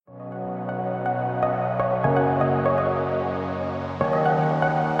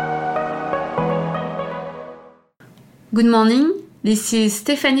Good morning, this is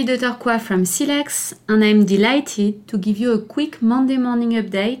Stéphanie de Torquois from Silex, and I'm delighted to give you a quick Monday morning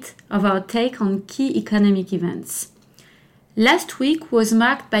update of our take on key economic events. Last week was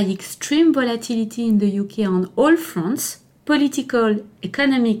marked by extreme volatility in the UK on all fronts, political,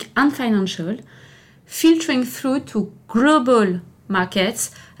 economic and financial, filtering through to global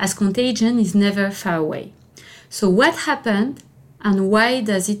markets as contagion is never far away. So what happened and why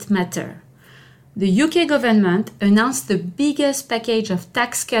does it matter? The UK government announced the biggest package of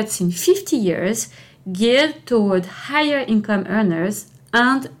tax cuts in 50 years geared toward higher income earners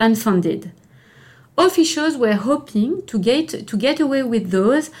and unfunded. Officials were hoping to get away with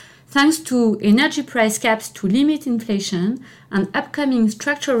those thanks to energy price caps to limit inflation and upcoming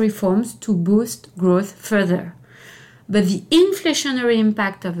structural reforms to boost growth further. But the inflationary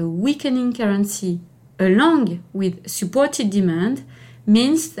impact of a weakening currency along with supported demand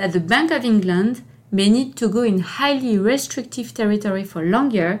means that the Bank of England may need to go in highly restrictive territory for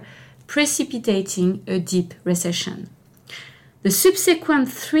longer, precipitating a deep recession. The subsequent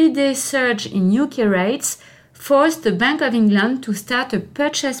 3-day surge in UK rates forced the Bank of England to start a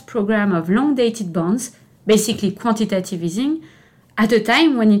purchase program of long-dated bonds, basically quantitative easing, at a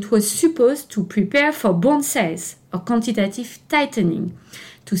time when it was supposed to prepare for bond sales or quantitative tightening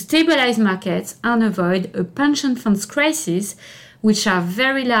to stabilize markets and avoid a pension funds crisis, which are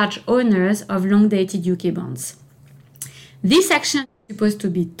very large owners of long-dated UK bonds. This action is supposed to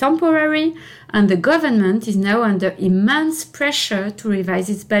be temporary, and the government is now under immense pressure to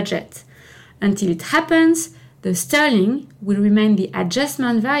revise its budget. Until it happens, the sterling will remain the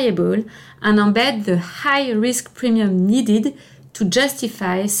adjustment variable and embed the high risk premium needed to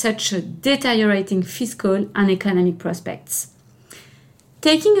justify such a deteriorating fiscal and economic prospects.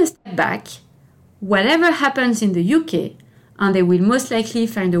 Taking a step back, whatever happens in the UK, and they will most likely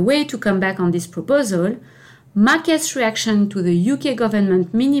find a way to come back on this proposal, markets' reaction to the UK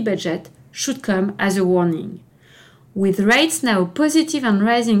government mini-budget should come as a warning. With rates now positive and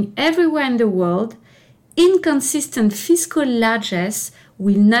rising everywhere in the world, inconsistent fiscal largesse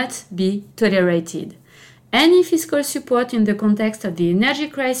will not be tolerated. Any fiscal support in the context of the energy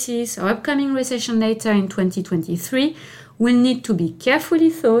crisis or upcoming recession later in 2023 will need to be carefully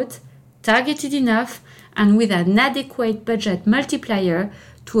thought, targeted enough, and with an adequate budget multiplier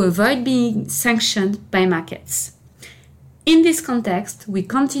to avoid being sanctioned by markets. In this context, we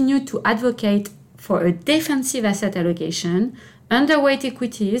continue to advocate for a defensive asset allocation, underweight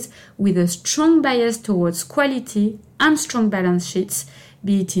equities with a strong bias towards quality and strong balance sheets,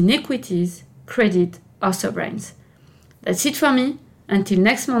 be it in equities, credit, or sovereigns. That's it for me. Until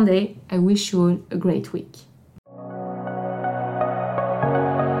next Monday, I wish you all a great week.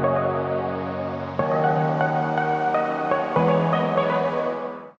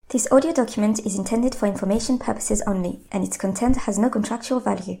 This audio document is intended for information purposes only, and its content has no contractual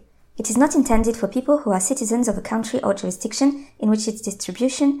value. It is not intended for people who are citizens of a country or jurisdiction in which its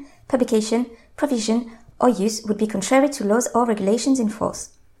distribution, publication, provision, or use would be contrary to laws or regulations in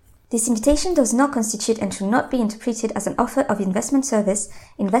force. This invitation does not constitute and should not be interpreted as an offer of investment service,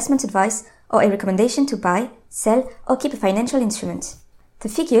 investment advice, or a recommendation to buy, sell, or keep a financial instrument. The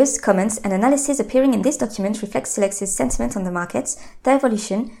figures, comments, and analysis appearing in this document reflect Silex's sentiment on the markets, their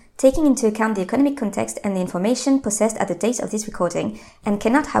evolution, taking into account the economic context and the information possessed at the date of this recording, and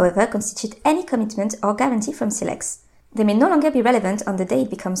cannot, however, constitute any commitment or guarantee from Silex. They may no longer be relevant on the day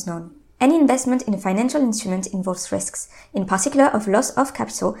it becomes known. Any investment in a financial instrument involves risks, in particular of loss of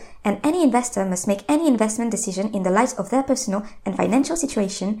capital, and any investor must make any investment decision in the light of their personal and financial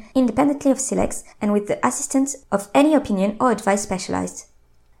situation, independently of Silex, and with the assistance of any opinion or advice specialized.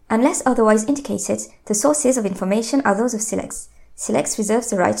 Unless otherwise indicated, the sources of information are those of Silex. Silex reserves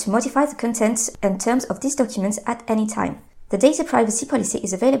the right to modify the contents and terms of these documents at any time. The data privacy policy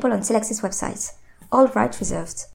is available on Silex's website. All rights reserved.